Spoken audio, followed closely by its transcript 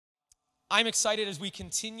I'm excited as we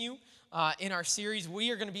continue in our series.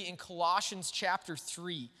 We are going to be in Colossians chapter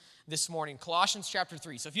 3 this morning. Colossians chapter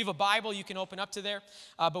 3. So if you have a Bible, you can open up to there.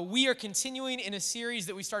 But we are continuing in a series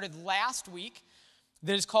that we started last week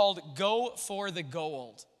that is called Go for the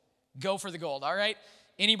Gold. Go for the Gold, all right?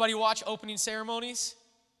 Anybody watch opening ceremonies?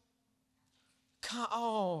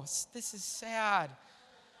 Oh, this is sad.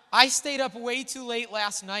 I stayed up way too late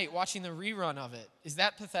last night watching the rerun of it. Is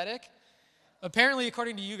that pathetic? Apparently,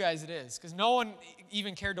 according to you guys, it is, because no one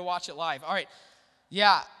even cared to watch it live. All right,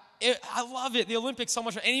 yeah, I love it. The Olympics so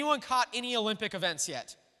much. Anyone caught any Olympic events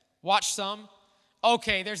yet? Watch some?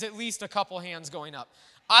 Okay, there's at least a couple hands going up.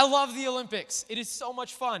 I love the Olympics. It is so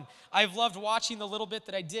much fun. I've loved watching the little bit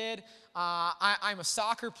that I did. I'm a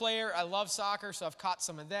soccer player. I love soccer, so I've caught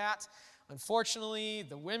some of that. Unfortunately,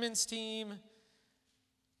 the women's team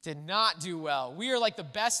did not do well. We are like the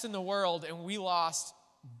best in the world, and we lost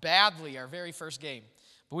badly our very first game.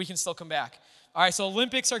 But we can still come back. All right, so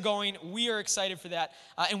Olympics are going. We are excited for that.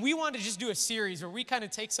 And we wanted to just do a series where we kind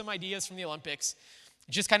of take some ideas from the Olympics,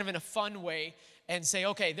 just kind of in a fun way, and say,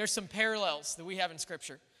 okay, there's some parallels that we have in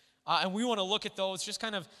Scripture. And we want to look at those just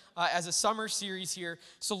kind of as a summer series here.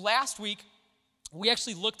 So last week, we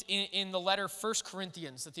actually looked in the letter 1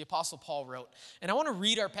 Corinthians that the Apostle Paul wrote. And I want to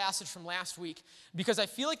read our passage from last week because I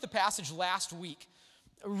feel like the passage last week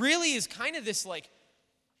really is kind of this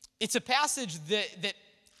it's a passage that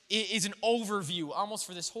is an overview almost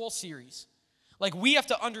for this whole series. Like we have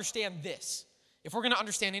to understand this if we're going to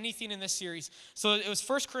understand anything in this series. So it was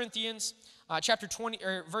 1 Corinthians chapter 20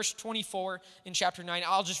 or verse 24 in chapter 9.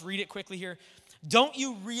 I'll just read it quickly here. Don't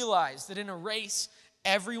you realize that in a race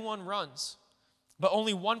everyone runs, but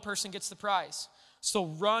only one person gets the prize? So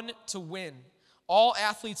run to win. All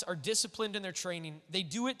athletes are disciplined in their training. They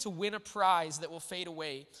do it to win a prize that will fade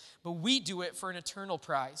away, but we do it for an eternal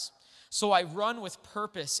prize. So I run with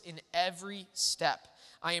purpose in every step.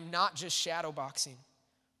 I am not just shadow boxing.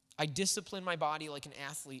 I discipline my body like an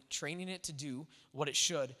athlete, training it to do what it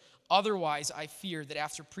should. Otherwise, I fear that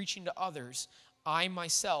after preaching to others, I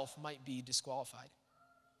myself might be disqualified.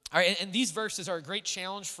 All right, and these verses are a great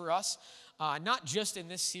challenge for us, not just in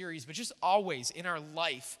this series, but just always in our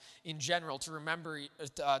life in general to remember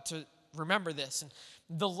this. And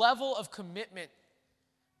the level of commitment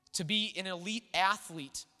to be an elite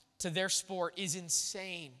athlete to their sport is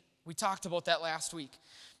insane. We talked about that last week.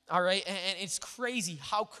 All right, and it's crazy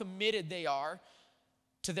how committed they are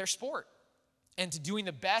to their sport and to doing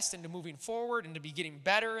the best and to moving forward and to be getting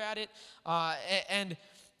better at it. And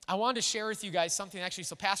I wanted to share with you guys something actually.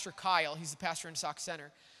 So Pastor Kyle, he's the pastor in Sauk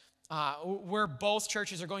Center, where both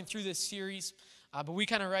churches are going through this series, but we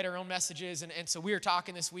kind of write our own messages. And so we were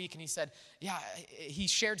talking this week, and he said, he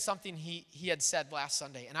shared something he had said last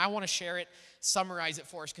Sunday. And I want to share it, summarize it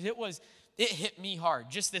for us, because it hit me hard,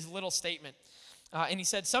 just this little statement. And he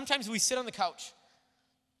said, sometimes we sit on the couch,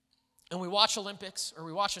 and we watch Olympics, or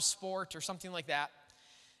we watch a sport, or something like that,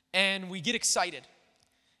 and we get excited.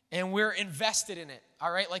 And we're invested in it,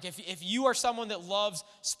 all right? Like if you are someone that loves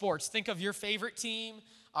sports, think of your favorite team,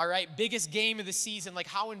 all right? Biggest game of the season, like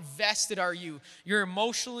how invested are you? You're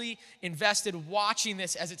emotionally invested watching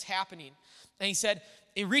this as it's happening. And he said,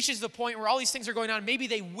 it reaches the point where all these things are going on. Maybe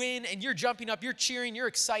they win and you're jumping up, you're cheering, you're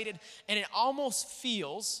excited, and it almost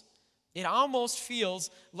feels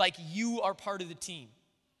like you are part of the team,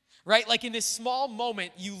 right? Like in this small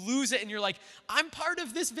moment, you lose it and you're like, I'm part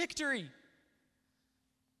of this victory.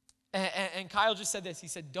 And Kyle just said this. He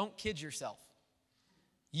said, don't kid yourself.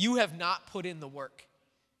 You have not put in the work.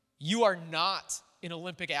 You are not an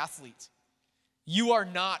Olympic athlete. You are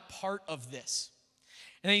not part of this.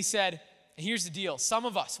 And then he said, here's the deal. Some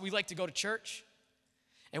of us, we like to go to church,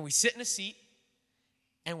 and we sit in a seat,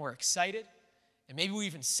 and we're excited, and maybe we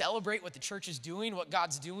even celebrate what the church is doing, what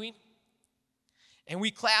God's doing, and we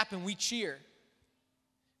clap and we cheer.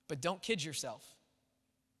 But don't kid yourself.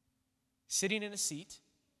 Sitting in a seat,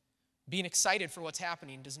 being excited for what's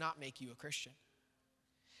happening does not make you a Christian.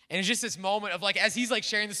 And it's just this moment of as he's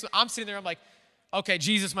sharing this, I'm sitting there, I'm like, okay,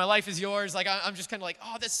 Jesus, my life is yours. I'm just kind of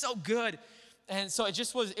oh, that's so good. And so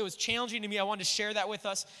it was challenging to me. I wanted to share that with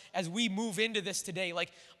us as we move into this today.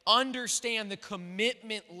 Understand the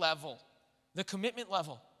commitment level. The commitment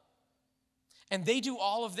level. And they do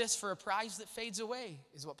all of this for a prize that fades away,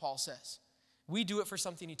 is what Paul says. We do it for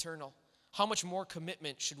something eternal. How much more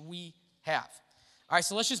commitment should we have? All right,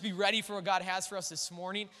 so let's just be ready for what God has for us this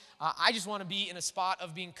morning. I just want to be in a spot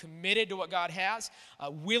of being committed to what God has,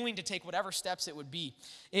 willing to take whatever steps it would be.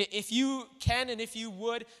 If you can and if you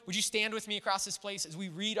would you stand with me across this place as we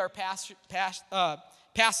read our passage out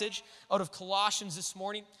of Colossians this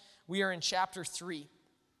morning? We are in chapter 3,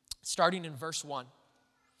 starting in verse 1.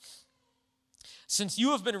 Since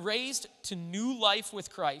you have been raised to new life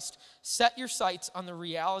with Christ, set your sights on the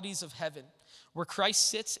realities of heaven, where Christ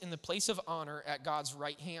sits in the place of honor at God's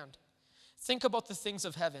right hand. Think about the things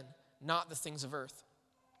of heaven, not the things of earth.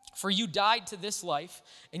 For you died to this life,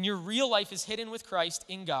 and your real life is hidden with Christ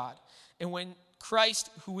in God. And when Christ,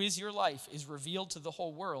 who is your life, is revealed to the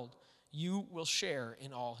whole world, you will share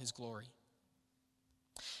in all his glory.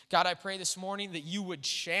 God, I pray this morning that you would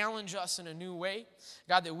challenge us in a new way.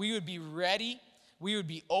 God, that we would be ready. We would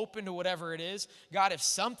be open to whatever it is. God, if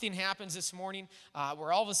something happens this morning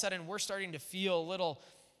where all of a sudden we're starting to feel a little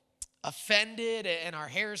offended and our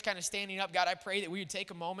hair is kind of standing up, God, I pray that we would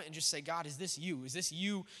take a moment and just say, God, is this you? Is this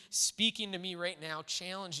you speaking to me right now,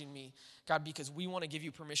 challenging me? God, because we want to give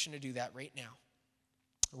you permission to do that right now.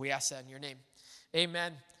 We ask that in your name.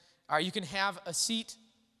 Amen. All right, you can have a seat.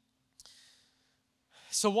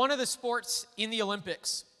 So one of the sports in the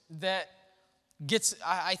Olympics that gets,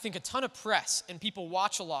 I think, a ton of press and people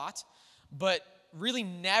watch a lot, but really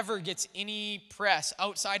never gets any press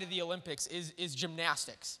outside of the Olympics is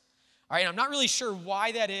gymnastics. All right, I'm not really sure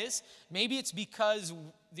why that is. Maybe it's because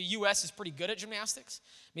the U.S. is pretty good at gymnastics.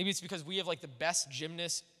 Maybe it's because we have like the best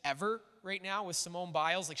gymnast ever right now with Simone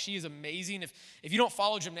Biles. Like, she is amazing. If you don't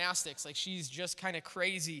follow gymnastics, like, she's just kind of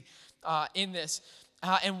crazy in this.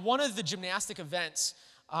 And one of the gymnastic events,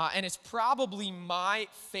 and it's probably my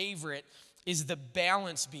favorite, is the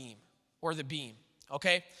balance beam or the beam,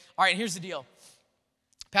 okay? All right, here's the deal.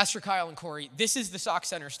 Pastor Kyle and Corey, this is the Sauk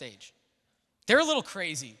Center stage. They're a little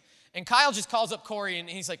crazy. And Kyle just calls up Corey, and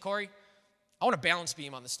he's like, Corey, I want a balance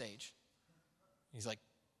beam on the stage. He's like,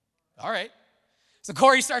 all right. So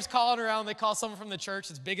Corey starts calling around. They call someone from the church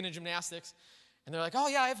that's big into gymnastics. And they're like, oh,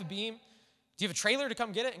 yeah, I have a beam. Do you have a trailer to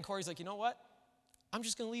come get it? And Corey's like, you know what? I'm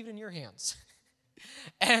just going to leave it in your hands.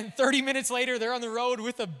 And 30 minutes later, they're on the road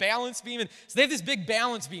with a balance beam. And so they have this big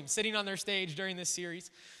balance beam sitting on their stage during this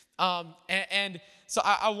series. And so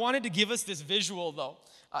I wanted to give us this visual, though.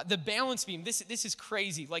 The balance beam, this is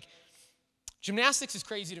crazy. Like, gymnastics is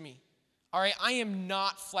crazy to me. All right, I am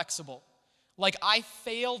not flexible. Like, I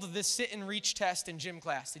failed the sit and reach test in gym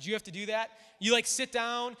class. Did you have to do that? You like sit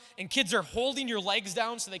down and kids are holding your legs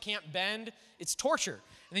down so they can't bend. It's torture.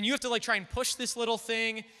 And then you have to like try and push this little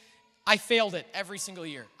thing. I failed it every single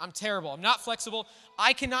year. I'm terrible. I'm not flexible.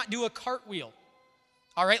 I cannot do a cartwheel.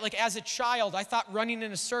 All right, like as a child, I thought running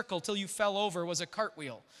in a circle till you fell over was a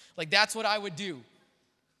cartwheel. Like, that's what I would do.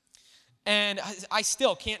 And I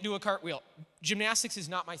still can't do a cartwheel. Gymnastics is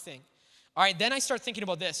not my thing. All right, then I start thinking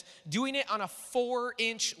about this. Doing it on a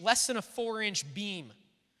less than a 4-inch beam.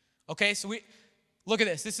 Okay, so look at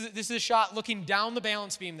this. This is a shot looking down the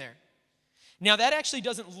balance beam there. Now, that actually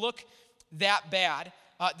doesn't look that bad.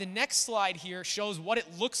 The next slide here shows what it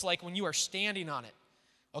looks like when you are standing on it.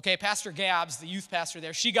 Okay, Pastor Gabs, the youth pastor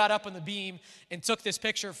there, she got up on the beam and took this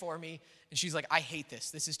picture for me. And she's like, I hate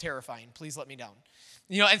this. This is terrifying. Please let me down.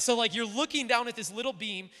 You know, and so like you're looking down at this little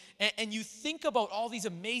beam and you think about all these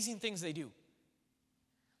amazing things they do.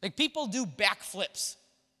 Like, people do backflips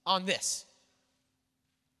on this.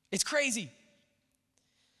 It's crazy.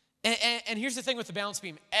 And here's the thing with the balance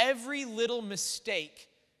beam. Every little mistake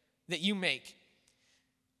that you make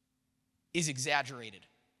is exaggerated.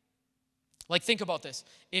 Like, think about this.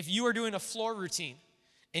 If you are doing a floor routine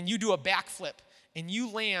and you do a backflip and you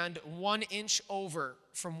land 1 inch over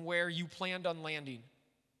from where you planned on landing,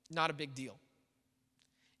 not a big deal.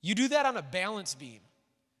 You do that on a balance beam,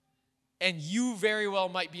 and you very well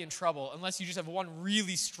might be in trouble unless you just have one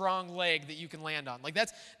really strong leg that you can land on. Like,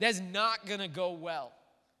 that's not going to go well.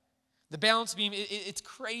 The balance beam, it's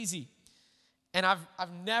crazy. And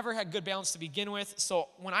I've never had good balance to begin with, so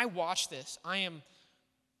when I watch this, I am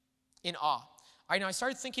in awe. I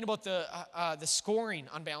started thinking about the scoring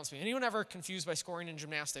on balance beam. Anyone ever confused by scoring in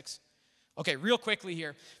gymnastics? Okay, real quickly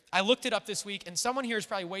here. I looked it up this week, and someone here is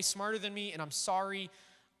probably way smarter than me, and I'm sorry,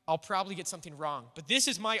 I'll probably get something wrong. But this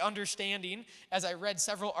is my understanding as I read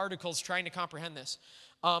several articles trying to comprehend this.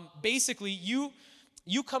 Basically, you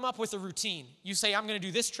come up with a routine. You say, I'm going to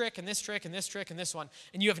do this trick, and this trick, and this trick, and this one.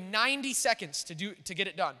 And you have 90 seconds to get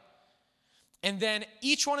it done. And then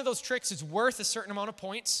each one of those tricks is worth a certain amount of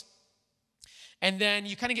points. And then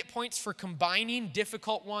you kind of get points for combining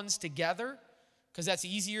difficult ones together, because that's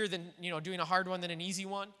easier than, doing a hard one than an easy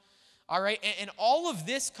one. All right, and all of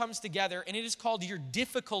this comes together, and it is called your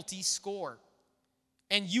difficulty score.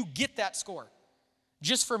 And you get that score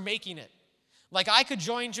just for making it. Like, I could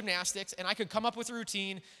join gymnastics, and I could come up with a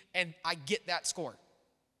routine, and I get that score.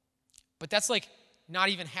 But that's like not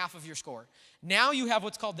even half of your score. Now you have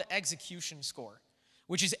what's called the execution score,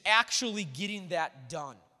 which is actually getting that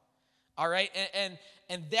done. All right,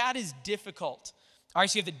 and that is difficult. All right,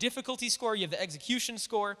 so you have the difficulty score, you have the execution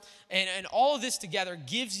score, and all of this together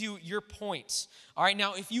gives you your points. All right,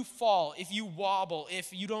 now if you fall, if you wobble,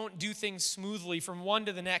 if you don't do things smoothly from one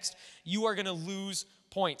to the next, you are going to lose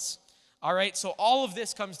points. All right, so all of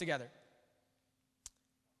this comes together.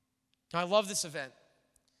 Now, I love this event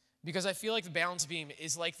because I feel like the balance beam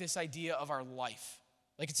is like this idea of our life.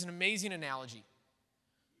 Like it's an amazing analogy.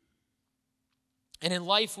 And in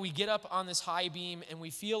life, we get up on this high beam and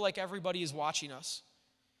we feel like everybody is watching us.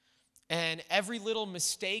 And every little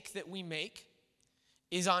mistake that we make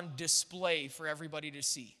is on display for everybody to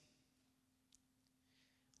see.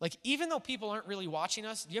 Like, even though people aren't really watching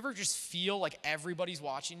us, do you ever just feel like everybody's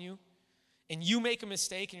watching you? And you make a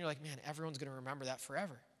mistake and you're like, man, everyone's going to remember that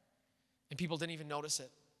forever. And people didn't even notice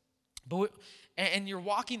it. And you're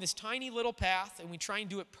walking this tiny little path and we try and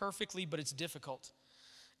do it perfectly, but it's difficult.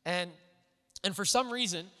 And for some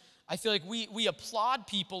reason, I feel like we applaud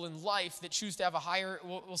people in life that choose to have a higher,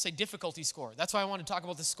 we'll say, difficulty score. That's why I want to talk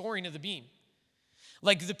about the scoring of the beam.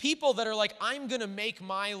 Like the people that are like, I'm going to make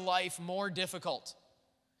my life more difficult.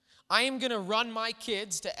 I am going to run my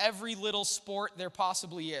kids to every little sport there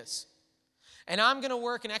possibly is. And I'm going to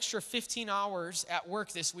work an extra 15 hours at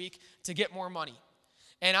work this week to get more money.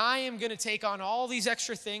 And I am going to take on all these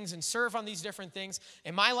extra things and serve on these different things.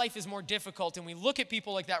 And my life is more difficult. And we look at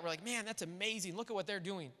people like that. We're like, man, that's amazing. Look at what they're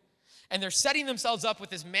doing. And they're setting themselves up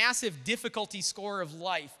with this massive difficulty score of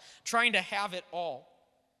life, trying to have it all.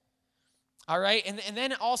 All right? And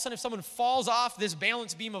then all of a sudden, if someone falls off this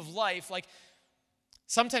balance beam of life, like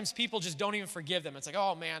sometimes people just don't even forgive them. It's like,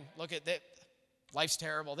 oh, man, look at that. Life's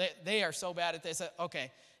terrible. They are so bad at this.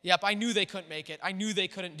 Okay, yep, I knew they couldn't make it. I knew they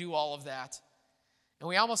couldn't do all of that. And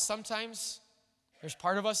we almost sometimes, there's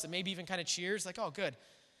part of us that maybe even kind of cheers, like, oh, good.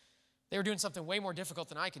 They were doing something way more difficult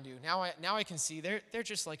than I can do. Now I can see they're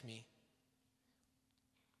just like me.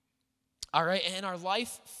 All right, and our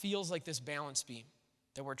life feels like this balance beam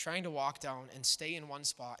that we're trying to walk down and stay in one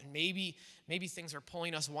spot. And maybe things are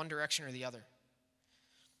pulling us one direction or the other.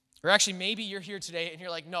 Or actually, maybe you're here today and you're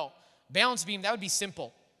like, no, balance beam, that would be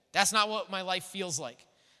simple. That's not what my life feels like.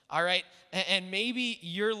 All right, and maybe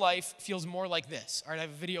your life feels more like this. All right, I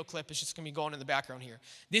have a video clip. It's just going to be going in the background here.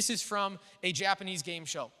 This is from a Japanese game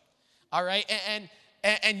show. All right,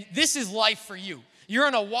 and this is life for you. You're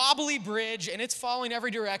on a wobbly bridge, and it's falling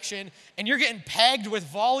every direction, and you're getting pegged with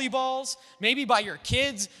volleyballs, maybe by your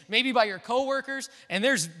kids, maybe by your coworkers, and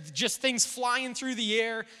there's just things flying through the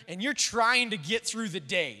air, and you're trying to get through the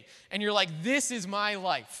day. And you're like, this is my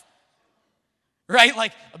life. Right?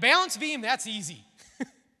 Like, a balance beam, that's easy.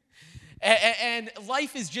 And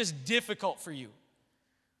life is just difficult for you,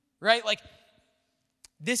 right? Like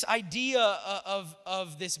this idea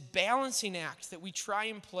of this balancing act that we try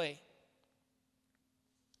and play.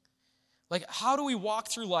 Like, how do we walk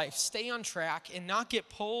through life, stay on track, and not get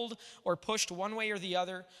pulled or pushed one way or the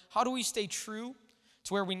other? How do we stay true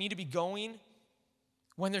to where we need to be going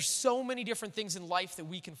when there's so many different things in life that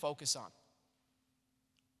we can focus on?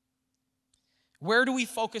 Where do we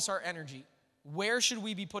focus our energy? Where should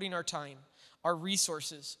we be putting our time, our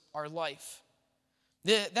resources, our life?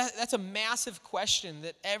 That's a massive question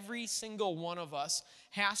that every single one of us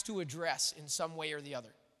has to address in some way or the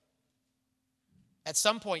other. At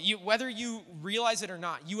some point, whether you realize it or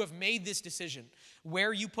not, you have made this decision.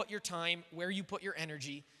 Where you put your time, where you put your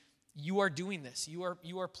energy, you are doing this. You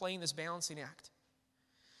are playing this balancing act.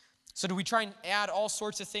 So do we try and add all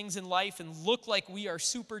sorts of things in life and look like we are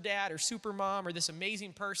super dad or super mom or this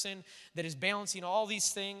amazing person that is balancing all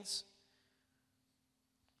these things?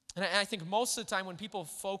 And I think most of the time when people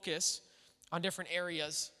focus on different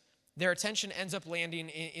areas, their attention ends up landing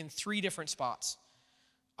in three different spots.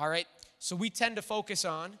 All right? So we tend to focus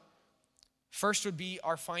on, first would be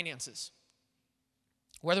our finances.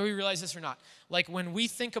 Whether we realize this or not. Like when we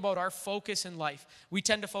think about our focus in life, we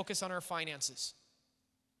tend to focus on our finances.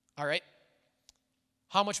 All right?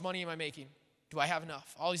 How much money am I making? Do I have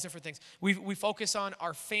enough? All these different things. We focus on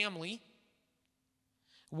our family.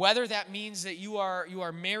 Whether that means that you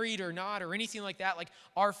are married or not or anything like that, like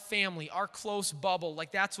our family, our close bubble,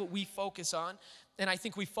 like that's what we focus on. And I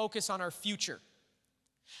think we focus on our future.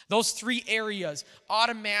 Those three areas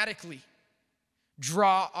automatically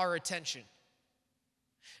draw our attention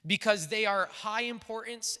because they are high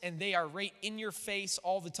importance and they are right in your face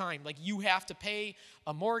all the time. Like you have to pay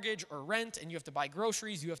a mortgage or rent and you have to buy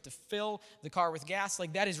groceries, you have to fill the car with gas.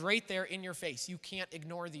 Like that is right there in your face. You can't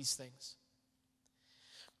ignore these things.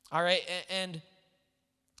 All right, and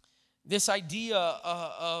this idea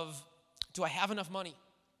of, do I have enough money?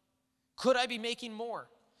 Could I be making more?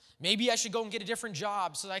 Maybe I should go and get a different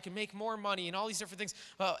job so that I can make more money and all these different things.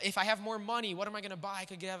 If I have more money, what am I going to buy? I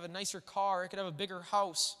could have a nicer car. I could have a bigger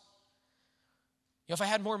house. If I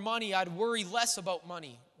had more money, I'd worry less about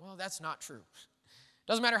money. Well, that's not true.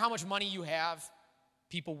 Doesn't matter how much money you have,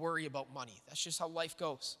 people worry about money. That's just how life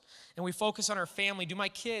goes. And we focus on our family. Do my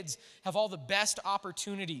kids have all the best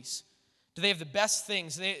opportunities? Do they have the best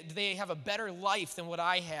things? Do they have a better life than what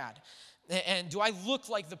I had? And do I look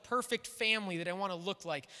like the perfect family that I want to look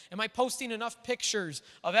like? Am I posting enough pictures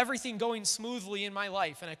of everything going smoothly in my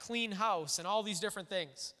life and a clean house and all these different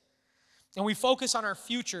things? And we focus on our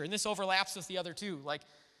future, and this overlaps with the other two. Like,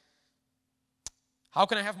 how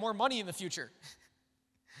can I have more money in the future?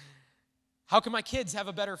 How can my kids have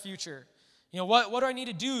a better future? What do I need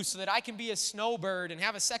to do so that I can be a snowbird and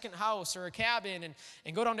have a second house or a cabin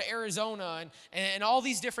and go down to Arizona and all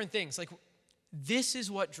these different things? Like, this is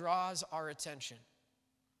what draws our attention.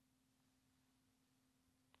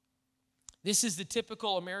 This is the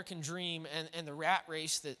typical American dream and the rat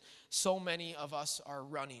race that so many of us are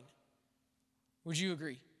running. Would you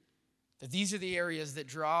agree? That these are the areas that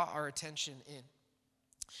draw our attention in.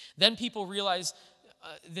 Then people realize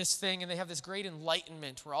this thing and they have this great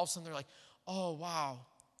enlightenment where all of a sudden they're like, oh, wow,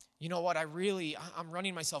 you know what, I'm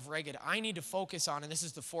running myself ragged. I need to focus on, and this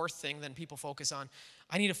is the fourth thing then people focus on,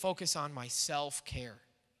 I need to focus on my self-care.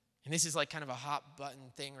 And this is like kind of a hot button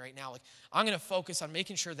thing right now. Like, I'm going to focus on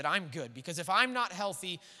making sure that I'm good, because if I'm not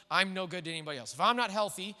healthy, I'm no good to anybody else. If I'm not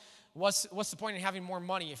healthy, what's the point in having more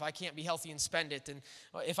money if I can't be healthy and spend it? And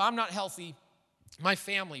if I'm not healthy, my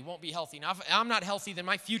family won't be healthy. Now, if I'm not healthy, then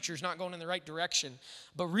my future's not going in the right direction.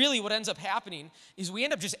 But really what ends up happening is we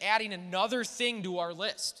end up just adding another thing to our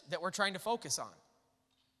list that we're trying to focus on.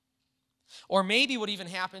 Or maybe what even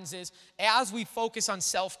happens is as we focus on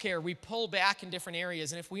self-care, we pull back in different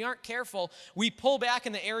areas. And if we aren't careful, we pull back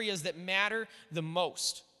in the areas that matter the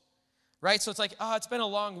most. Right? So it's like, it's been a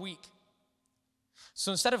long week.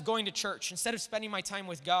 So instead of going to church, instead of spending my time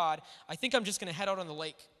with God, I think I'm just going to head out on the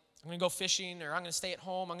lake. I'm going to go fishing, or I'm going to stay at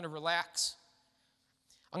home. I'm going to relax.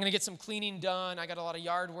 I'm going to get some cleaning done. I got a lot of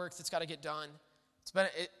yard work that's got to get done.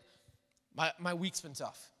 My week's been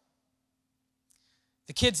tough.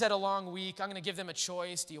 The kids had a long week. I'm going to give them a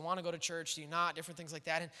choice. Do you want to go to church? Do you not? Different things like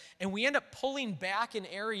that. And we end up pulling back in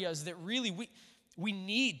areas that really we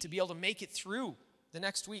need to be able to make it through the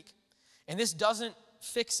next week. And this doesn't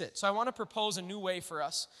fix it. So I want to propose a new way for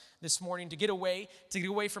us this morning to get away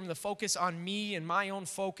from the focus on me and my own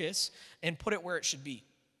focus and put it where it should be.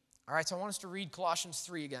 All right, so I want us to read Colossians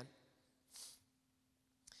 3 again. It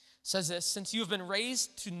says this, since you have been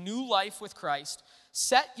raised to new life with Christ,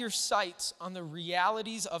 set your sights on the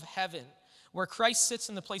realities of heaven, where Christ sits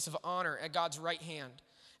in the place of honor at God's right hand.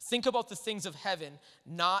 Think about the things of heaven,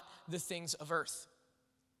 not the things of earth.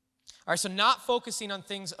 All right, so not focusing on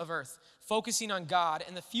things of earth, focusing on God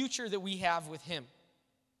and the future that we have with Him.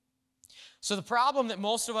 So the problem that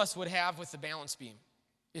most of us would have with the balance beam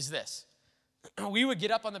is this. We would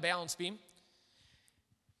get up on the balance beam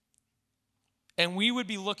and we would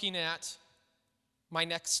be looking at my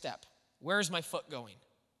next step. Where's my foot going?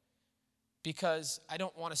 Because I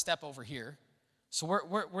don't want to step over here. So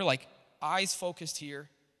we're like eyes focused here,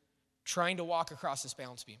 trying to walk across this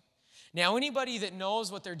balance beam. Now, anybody that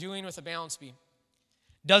knows what they're doing with a balance beam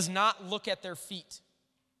does not look at their feet,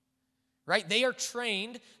 right? They are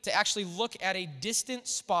trained to actually look at a distant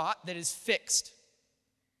spot that is fixed.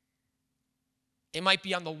 It might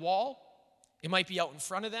be on the wall. It might be out in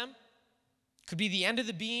front of them. It could be the end of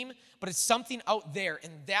the beam, but it's something out there,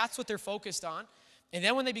 and that's what they're focused on. And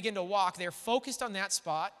then when they begin to walk, they're focused on that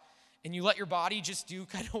spot, and you let your body just do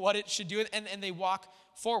kind of what it should do, and they walk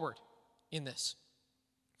forward in this.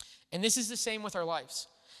 And this is the same with our lives.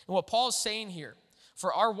 And what Paul is saying here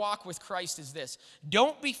for our walk with Christ is this.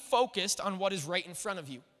 Don't be focused on what is right in front of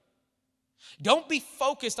you. Don't be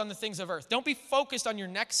focused on the things of earth. Don't be focused on your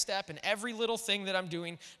next step and every little thing that I'm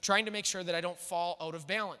doing, trying to make sure that I don't fall out of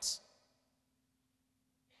balance.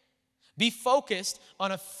 Be focused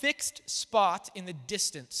on a fixed spot in the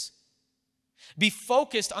distance. Be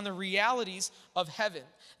focused on the realities of heaven.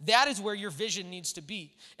 That is where your vision needs to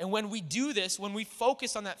be. And when we do this, when we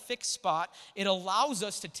focus on that fixed spot, it allows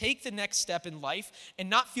us to take the next step in life and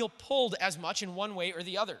not feel pulled as much in one way or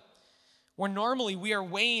the other. Where normally we are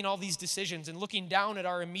weighing all these decisions and looking down at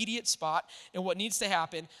our immediate spot and what needs to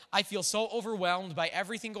happen. I feel so overwhelmed by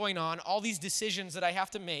everything going on, all these decisions that I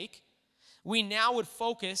have to make. We now would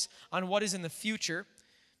focus on what is in the future,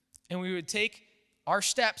 and we would take our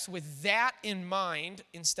steps with that in mind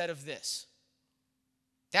instead of this.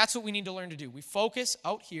 That's what we need to learn to do. We focus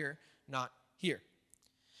out here, not here.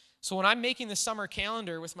 So when I'm making the summer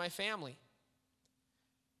calendar with my family,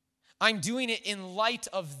 I'm doing it in light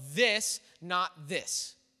of this, not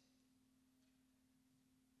this.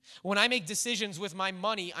 When I make decisions with my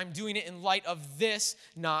money, I'm doing it in light of this,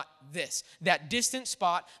 not this. That distant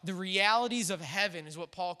spot, the realities of heaven is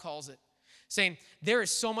what Paul calls it. Saying, there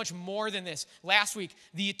is so much more than this. Last week,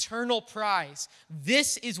 the eternal prize.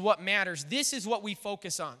 This is what matters. This is what we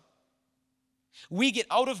focus on. We get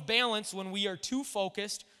out of balance when we are too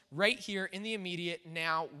focused right here in the immediate.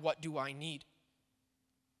 Now, what do I need?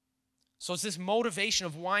 So it's this motivation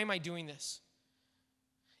of, why am I doing this?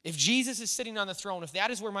 If Jesus is sitting on the throne, if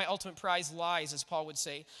that is where my ultimate prize lies, as Paul would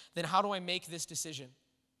say, then how do I make this decision?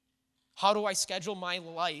 How do I schedule my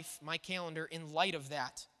life, my calendar, in light of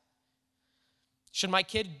that? Should my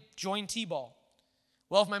kid join T-ball?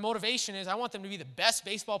 Well, if my motivation is I want them to be the best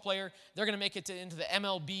baseball player, they're going to make it into the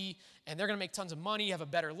MLB, and they're going to make tons of money, have a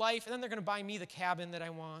better life, and then they're going to buy me the cabin that I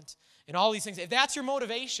want, and all these things. If that's your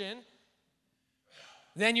motivation,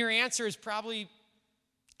 then your answer is probably,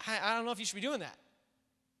 I don't know if you should be doing that.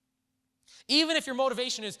 Even if your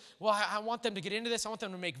motivation is, well, I want them to get into this, I want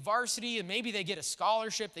them to make varsity, and maybe they get a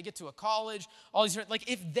scholarship, they get to a college, all these, like,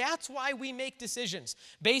 if that's why we make decisions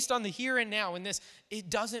based on the here and now in this, it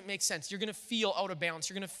doesn't make sense. You're going to feel out of balance.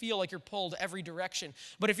 You're going to feel like you're pulled every direction.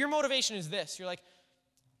 But if your motivation is this, you're like,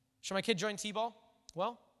 should my kid join T-ball?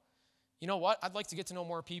 Well, you know what? I'd like to get to know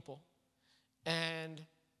more people. And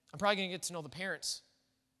I'm probably going to get to know the parents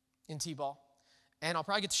in T-ball. And I'll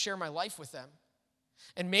probably get to share my life with them.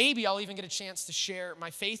 And maybe I'll even get a chance to share my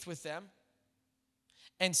faith with them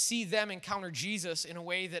and see them encounter Jesus in a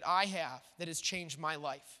way that I have that has changed my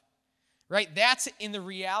life. Right? That's in the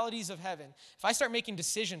realities of heaven. If I start making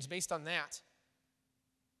decisions based on that,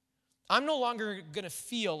 I'm no longer going to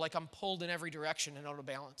feel like I'm pulled in every direction and out of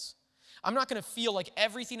balance. I'm not going to feel like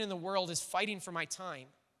everything in the world is fighting for my time.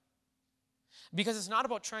 Because it's not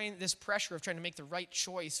about this pressure of trying to make the right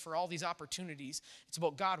choice for all these opportunities. It's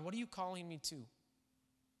about, God, what are you calling me to?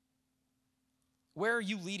 Where are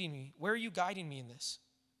you leading me? Where are you guiding me in this?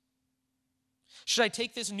 Should I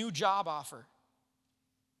take this new job offer?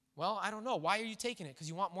 Well, I don't know. Why are you taking it? Because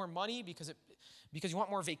you want more money? Because you want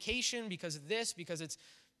more vacation? Because of this? Because it's...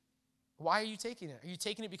 Why are you taking it? Are you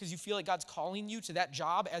taking it because you feel like God's calling you to that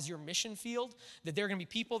job as your mission field? That there are going to be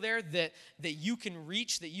people there that you can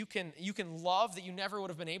reach, that you can love, that you never would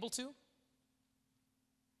have been able to?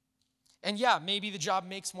 And yeah, maybe the job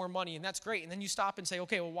makes more money, and that's great. And then you stop and say,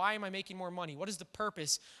 okay, well, why am I making more money? What is the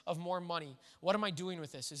purpose of more money? What am I doing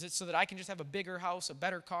with this? Is it so that I can just have a bigger house, a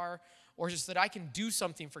better car, or just that I can do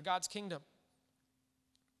something for God's kingdom?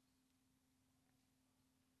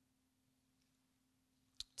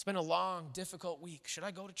 It's been a long, difficult week. Should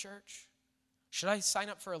I go to church? Should I sign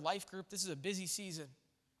up for a life group? This is a busy season.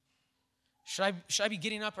 Should I be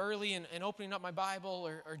getting up early and opening up my Bible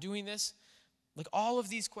or doing this? Like all of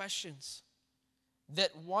these questions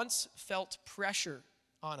that once felt pressure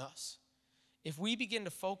on us, if we begin to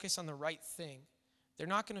focus on the right thing, they're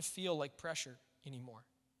not going to feel like pressure anymore.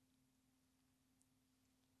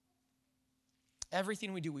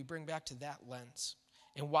 Everything we do, we bring back to that lens.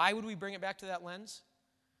 And why would we bring it back to that lens?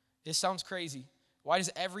 This sounds crazy. Why does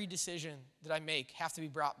every decision that I make have to be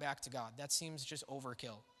brought back to God? That seems just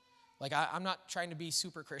overkill. Like I'm not trying to be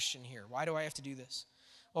super Christian here. Why do I have to do this?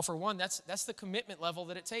 Well, for one, that's the commitment level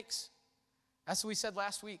that it takes. That's what we said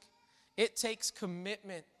last week. It takes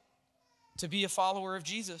commitment to be a follower of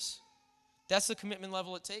Jesus. That's the commitment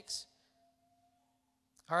level it takes.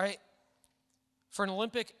 All right? For an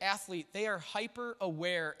Olympic athlete, they are hyper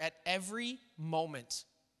aware at every moment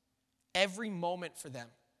for them,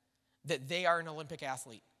 that they are an Olympic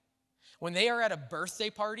athlete. When they are at a birthday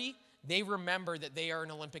party, they remember that they are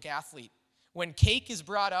an Olympic athlete. When cake is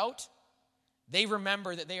brought out, they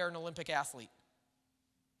remember that they are an Olympic athlete.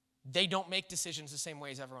 They don't make decisions the same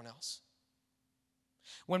way as everyone else.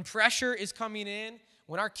 When pressure is coming in,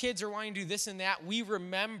 when our kids are wanting to do this and that, we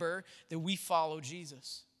remember that we follow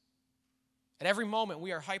Jesus. At every moment,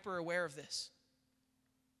 we are hyper aware of this.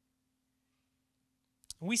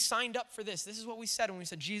 We signed up for this. This is what we said when we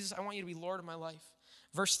said, Jesus, I want you to be Lord of my life.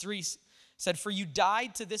 Verse 3 said, for you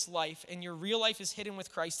died to this life, and your real life is hidden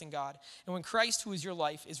with Christ in God. And when Christ, who is your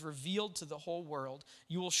life, is revealed to the whole world,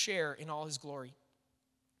 you will share in all his glory.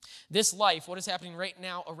 This life, what is happening right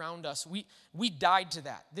now around us, we died to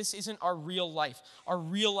that. This isn't our real life. Our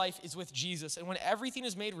real life is with Jesus. And when everything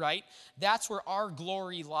is made right, that's where our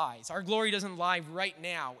glory lies. Our glory doesn't lie right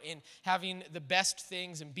now in having the best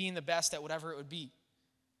things and being the best at whatever it would be.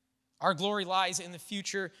 Our glory lies in the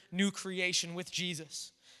future new creation with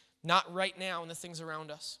Jesus, not right now in the things around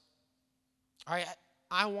us. All right,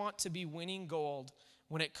 I want to be winning gold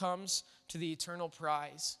when it comes to the eternal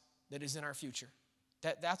prize that is in our future.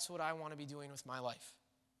 That's what I want to be doing with my life.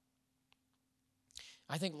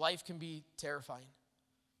 I think life can be terrifying.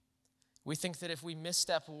 We think that if we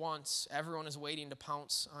misstep once, everyone is waiting to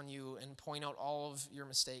pounce on you and point out all of your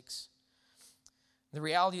mistakes. The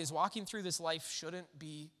reality is walking through this life shouldn't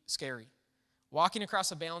be scary. Walking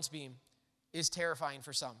across a balance beam is terrifying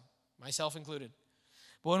for some, myself included.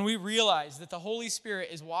 But when we realize that the Holy Spirit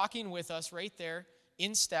is walking with us right there,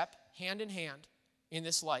 in step, hand in hand, in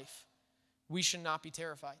this life, we should not be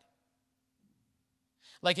terrified.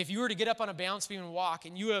 Like if you were to get up on a balance beam and walk,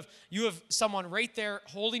 and you have someone right there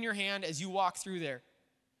holding your hand as you walk through there,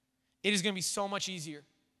 it is going to be so much easier.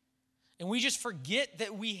 And we just forget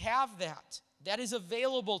that we have that. That is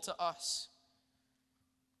available to us.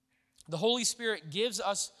 The Holy Spirit gives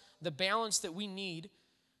us the balance that we need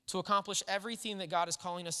to accomplish everything that God is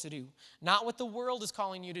calling us to do, not what the world is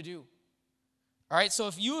calling you to do. All right, so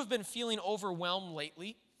if you have been feeling overwhelmed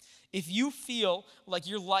lately, if you feel like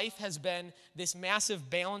your life has been this massive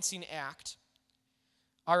balancing act,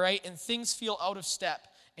 all right, and things feel out of step,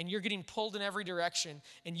 and you're getting pulled in every direction,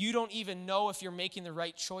 and you don't even know if you're making the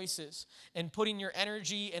right choices and putting your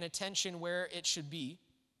energy and attention where it should be,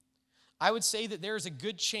 I would say that there is a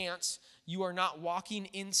good chance you are not walking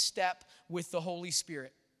in step with the Holy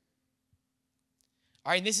Spirit.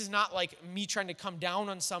 All right, and this is not like me trying to come down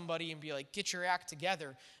on somebody and be like, get your act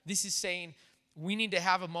together. This is saying we need to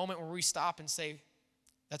have a moment where we stop and say,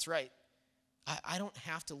 that's right. I don't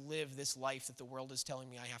have to live this life that the world is telling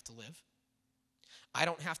me I have to live. I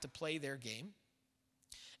don't have to play their game.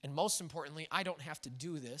 And most importantly, I don't have to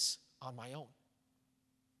do this on my own.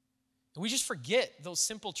 And we just forget those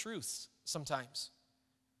simple truths sometimes.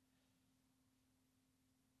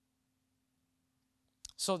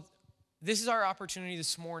 So this is our opportunity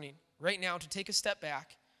this morning, right now, to take a step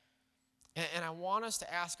back. And I want us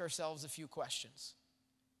to ask ourselves a few questions.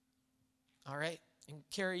 All right? And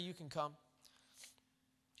Carrie, you can come.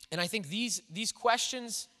 And I think these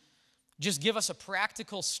questions just give us a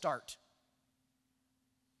practical start.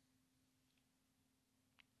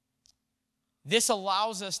 This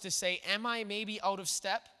allows us to say, am I maybe out of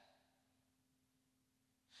step?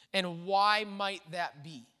 And why might that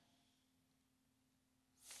be?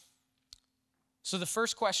 So the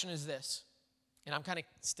first question is this, and I'm kind of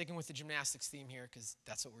sticking with the gymnastics theme here because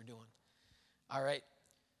that's what we're doing. All right.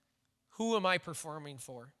 Who am I performing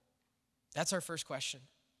for? That's our first question.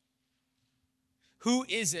 Who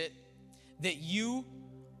is it that you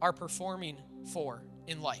are performing for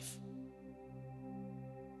in life?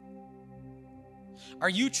 Are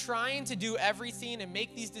you trying to do everything and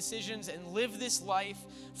make these decisions and live this life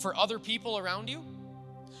for other people around you?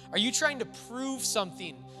 Are you trying to prove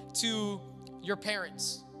something to your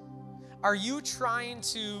parents? Are you trying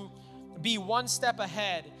to be one step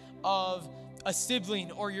ahead of a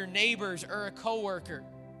sibling or your neighbors or a coworker?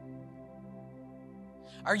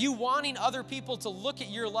 Are you wanting other people to look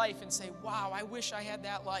at your life and say, wow, I wish I had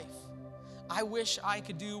that life. I wish I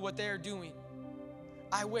could do what they're doing.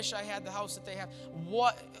 I wish I had the house that they have.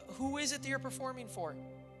 Who is it that you're performing for?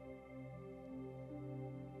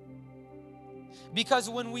 Because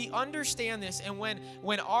when we understand this, and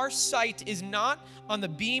when our sight is not on the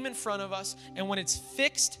beam in front of us, and when it's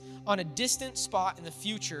fixed on a distant spot in the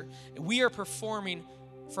future, we are performing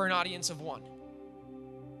for an audience of one.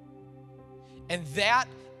 And that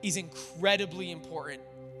is incredibly important.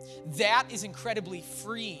 That is incredibly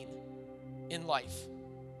freeing in life.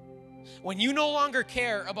 When you no longer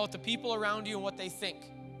care about the people around you and what they think,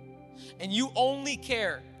 and you only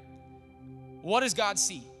care, what does God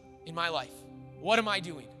see in my life? What am I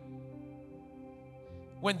doing?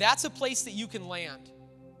 When that's a place that you can land,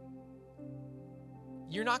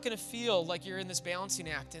 you're not going to feel like you're in this balancing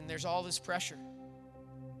act and there's all this pressure.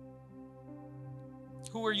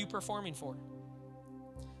 Who are you performing for?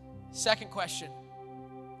 Second question,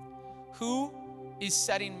 who is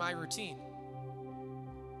setting my routine?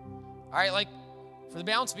 All right, like for the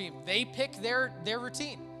balance beam, they pick their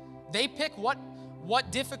routine. They pick what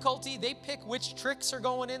difficulty, they pick which tricks are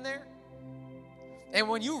going in there. And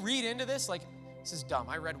when you read into this, like, this is dumb.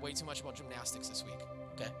 I read way too much about gymnastics this week,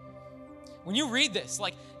 okay? When you read this,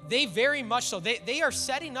 like, they very much so, they are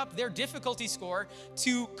setting up their difficulty score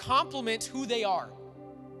to complement who they are.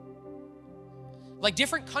 Like,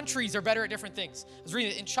 different countries are better at different things. I was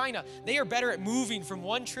reading it in China, they are better at moving from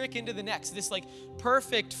one trick into the next. This, like,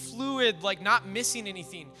 perfect, fluid, like, not missing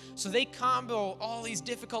anything. So they combo all these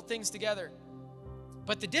difficult things together.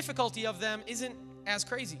 But the difficulty of them isn't as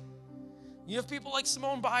crazy. You have people like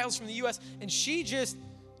Simone Biles from the U.S., and she's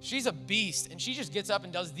a beast, and she just gets up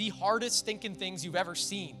and does the hardest stinking things you've ever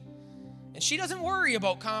seen. And she doesn't worry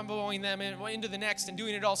about comboing them into the next and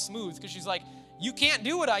doing it all smooth, because she's like, You can't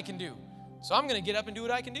do what I can do, so I'm going to get up and do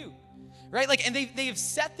what I can do. Right? Like, and they have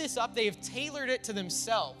set this up. They have tailored it to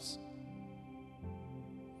themselves.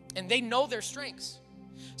 And they know their strengths.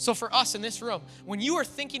 So for us in this room, when you are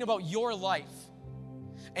thinking about your life,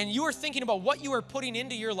 and you are thinking about what you are putting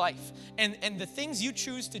into your life and the things you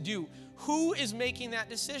choose to do, who is making that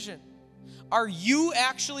decision? Are you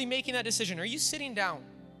actually making that decision? Are you sitting down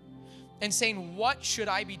and saying, what should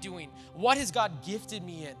I be doing? What has God gifted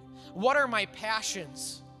me in? What are my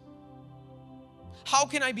passions? How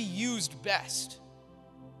can I be used best?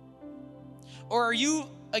 Or are you,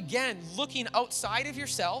 again, looking outside of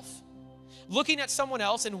yourself, looking at someone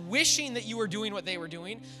else and wishing that you were doing what they were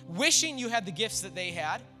doing, wishing you had the gifts that they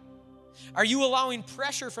had? Are you allowing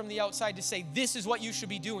pressure from the outside to say, this is what you should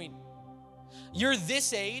be doing? You're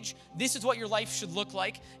this age, this is what your life should look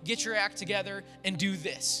like. Get your act together and do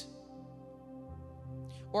this.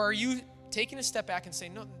 Or are you taking a step back and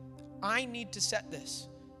saying, no, I need to set this.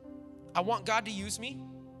 I want God to use me,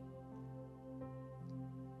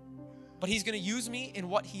 but He's going to use me in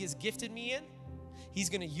what He has gifted me in. He's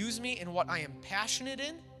going to use me in what I am passionate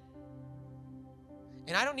in.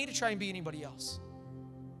 And I don't need to try and be anybody else.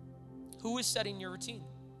 Who is setting your routine?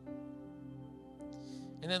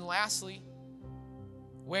 And then lastly,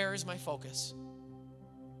 where is my focus?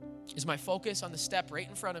 Is my focus on the step right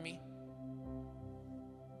in front of me?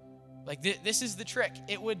 Like this is the trick.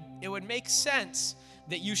 It would make sense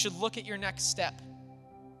that you should look at your next step.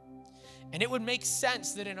 And it would make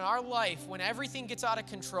sense that in our life, when everything gets out of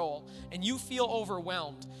control and you feel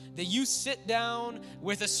overwhelmed, that you sit down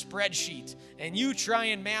with a spreadsheet and you try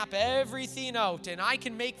and map everything out. And I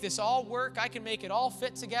can make this all work. I can make it all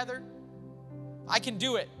fit together. I can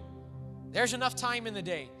do it. There's enough time in the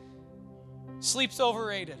day. Sleep's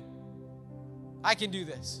overrated. I can do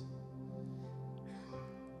this.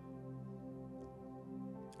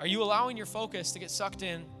 Are you allowing your focus to get sucked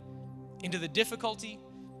into the difficulty,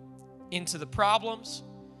 into the problems,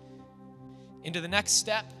 into the next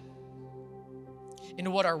step, into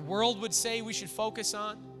what our world would say we should focus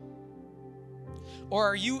on? Or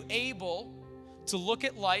are you able to look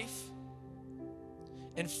at life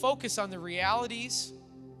and focus on the realities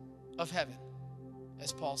of heaven,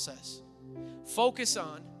 as Paul says? Focus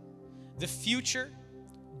on the future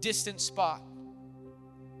distant spot.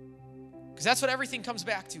 Because that's what everything comes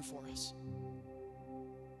back to for us.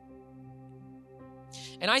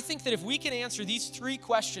 And I think that if we can answer these three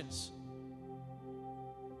questions,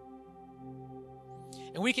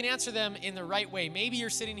 and we can answer them in the right way, maybe you're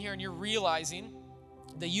sitting here and you're realizing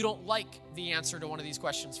that you don't like the answer to one of these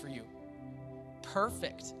questions for you.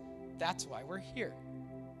 Perfect. That's why we're here.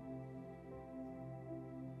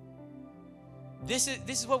 This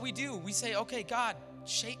is what we do. We say, okay, God,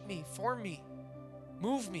 shape me, form me,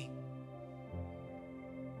 move me.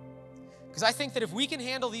 Because I think that if we can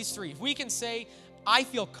handle these three, if we can say, I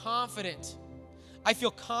feel confident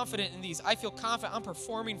in these, I feel confident I'm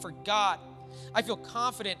performing for God, I feel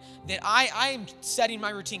confident that I am setting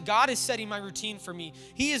my routine. God is setting my routine for me.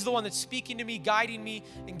 He is the one that's speaking to me, guiding me,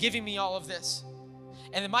 and giving me all of this.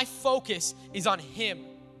 And then my focus is on Him.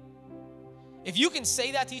 If you can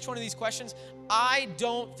say that to each one of these questions, I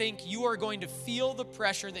don't think you are going to feel the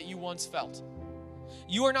pressure that you once felt.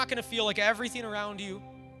 You are not going to feel like everything around you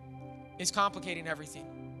is complicating everything.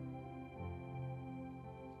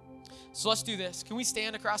 So let's do this. Can we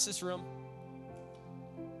stand across this room?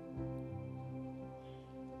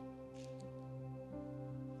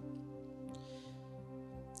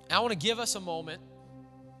 And I want to give us a moment.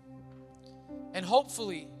 And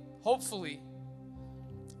hopefully,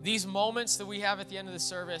 these moments that we have at the end of the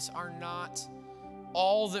service are not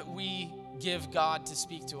all that we give God to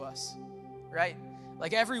speak to us, right?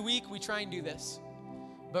 Like every week we try and do this.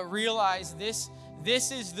 But realize this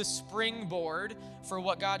is the springboard for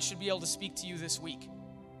what God should be able to speak to you this week.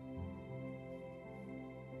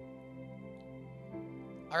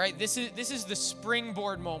 All right, this is the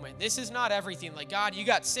springboard moment. This is not everything. Like, God, you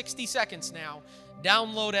got 60 seconds now.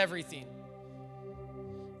 Download everything.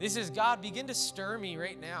 This is, God, begin to stir me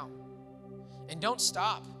right now. And don't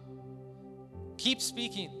stop. Keep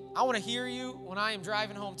speaking. I want to hear you when I am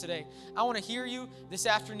driving home today. I want to hear you this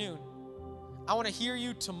afternoon. I want to hear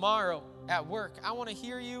you tomorrow at work. I want to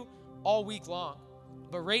hear you all week long.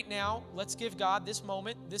 But right now, let's give God this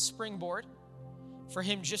moment, this springboard, for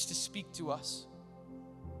Him just to speak to us.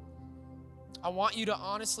 I want you to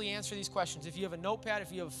honestly answer these questions. If you have a notepad,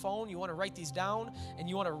 if you have a phone, you want to write these down, and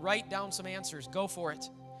you want to write down some answers, go for it.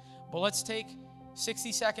 But let's take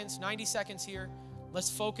 60 seconds, 90 seconds here.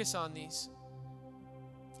 Let's focus on these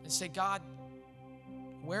and say, God,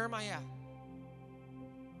 where am I at?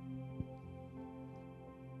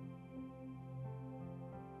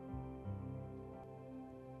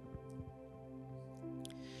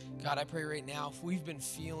 God, I pray right now, if we've been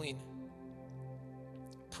feeling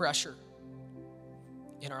pressure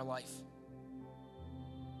in our life,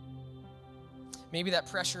 maybe that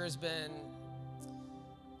pressure has been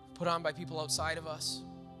put on by people outside of us.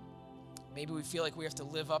 Maybe we feel like we have to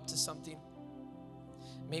live up to something.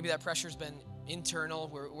 Maybe that pressure's been internal,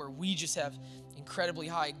 where we just have incredibly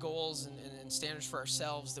high goals and standards for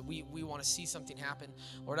ourselves, that we want to see something happen.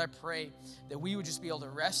 Lord, I pray that we would just be able to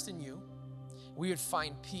rest in you. We would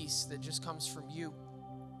find peace that just comes from you,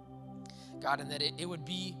 God, and that it would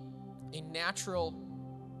be a natural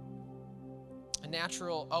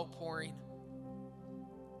outpouring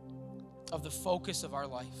of the focus of our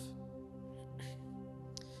life,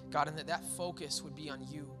 God, and that focus would be on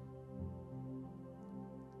you.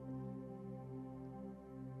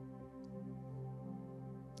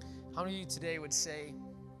 How many of you today would say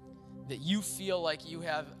that you feel like you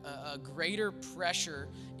have a greater pressure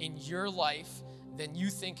in your life than you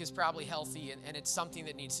think is probably healthy, and it's something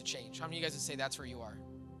that needs to change? How many of you guys would say that's where you are?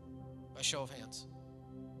 By show of hands.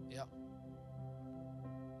 Yeah.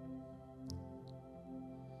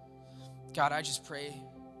 God, I just pray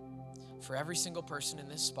for every single person in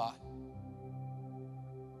this spot.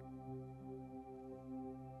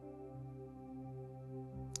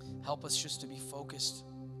 Help us just to be focused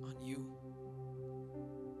on you.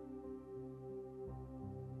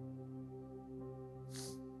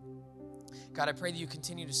 God, I pray that you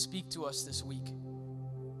continue to speak to us this week,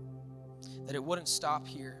 that it wouldn't stop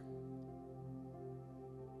here.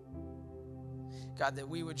 God, that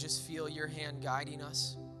we would just feel your hand guiding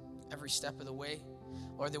us every step of the way.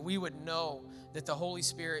 Lord, that we would know that the Holy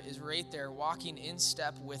Spirit is right there walking in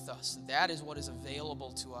step with us. That is what is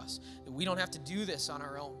available to us, that we don't have to do this on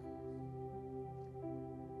our own.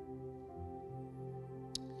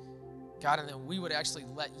 God, and that we would actually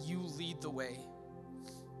let you lead the way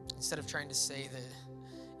instead of trying to say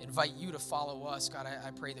that, invite you to follow us. God,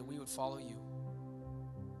 I pray that we would follow you.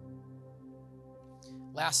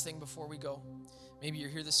 Last thing before we go, maybe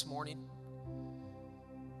you're here this morning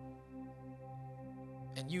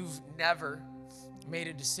and you've never made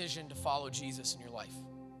a decision to follow Jesus in your life.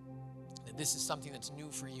 That this is something that's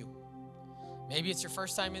new for you. Maybe it's your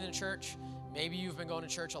first time in the church. Maybe you've been going to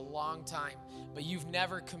church a long time, but you've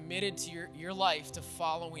never committed to your life to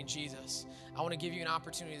following Jesus. I want to give you an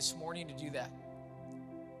opportunity this morning to do that.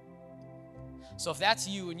 So if that's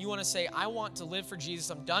you and you want to say, I want to live for Jesus,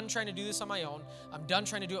 I'm done trying to do this on my own, I'm done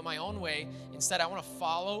trying to do it my own way, instead I want to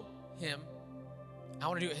follow him, I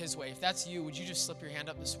want to do it his way. If that's you, would you just slip your hand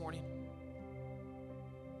up this morning?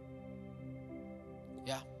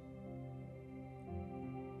 Yeah.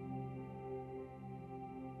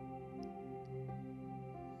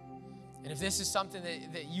 And if this is something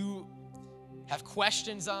that you have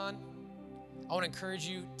questions on, I want to encourage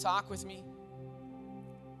you, talk with me.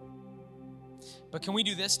 But can we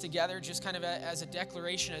do this together, just kind of as a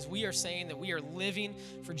declaration, as we are saying that we are living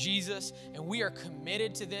for Jesus and we are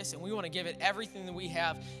committed to this and we want to give it everything that we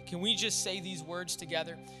have? Can we just say these words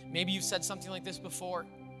together? Maybe you've said something like this before.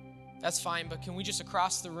 That's fine, but can we just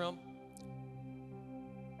across the room?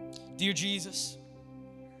 Dear Jesus,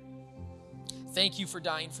 thank you for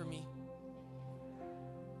dying for me.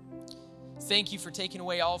 Thank you for taking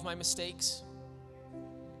away all of my mistakes.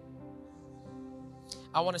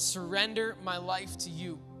 I want to surrender my life to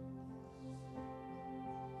you.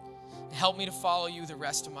 Help me to follow you the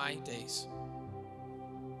rest of my days.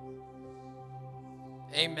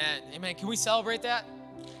 Amen. Amen. Can we celebrate that?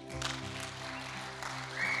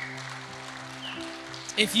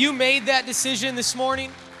 If you made that decision this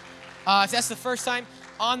morning, if that's the first time,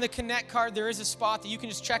 on the Connect card, there is a spot that you can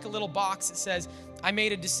just check a little box that says, I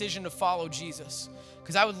made a decision to follow Jesus.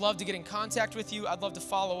 Because I would love to get in contact with you. I'd love to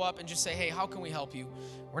follow up and just say, hey, how can we help you?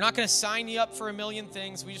 We're not going to sign you up for a million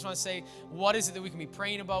things. We just want to say, what is it that we can be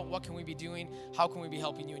praying about? What can we be doing? How can we be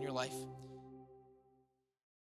helping you in your life?